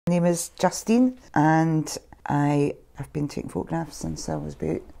My name is Justine, and I have been taking photographs since I was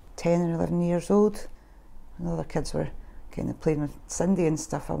about 10 or 11 years old. When the other kids were kind of playing with Cindy and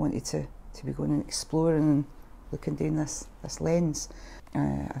stuff, I wanted to be going and exploring and looking down this lens.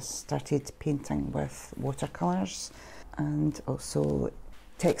 I started painting with watercolours and also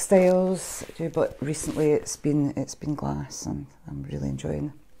textiles, but recently it's been glass, and I'm really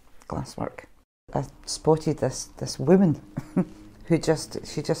enjoying glass work. I spotted this woman who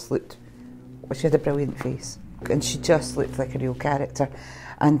she had a brilliant face, and she just looked like a real character.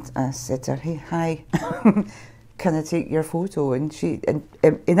 And I said to her, "Hey, hi, can I take your photo?" And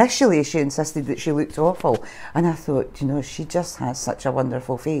initially she insisted that she looked awful, and I thought, you know, she just has such a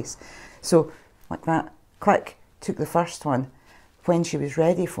wonderful face. So like that, click, took the first one when she was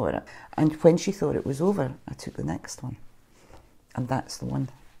ready for it, and when she thought it was over, I took the next one, and that's the one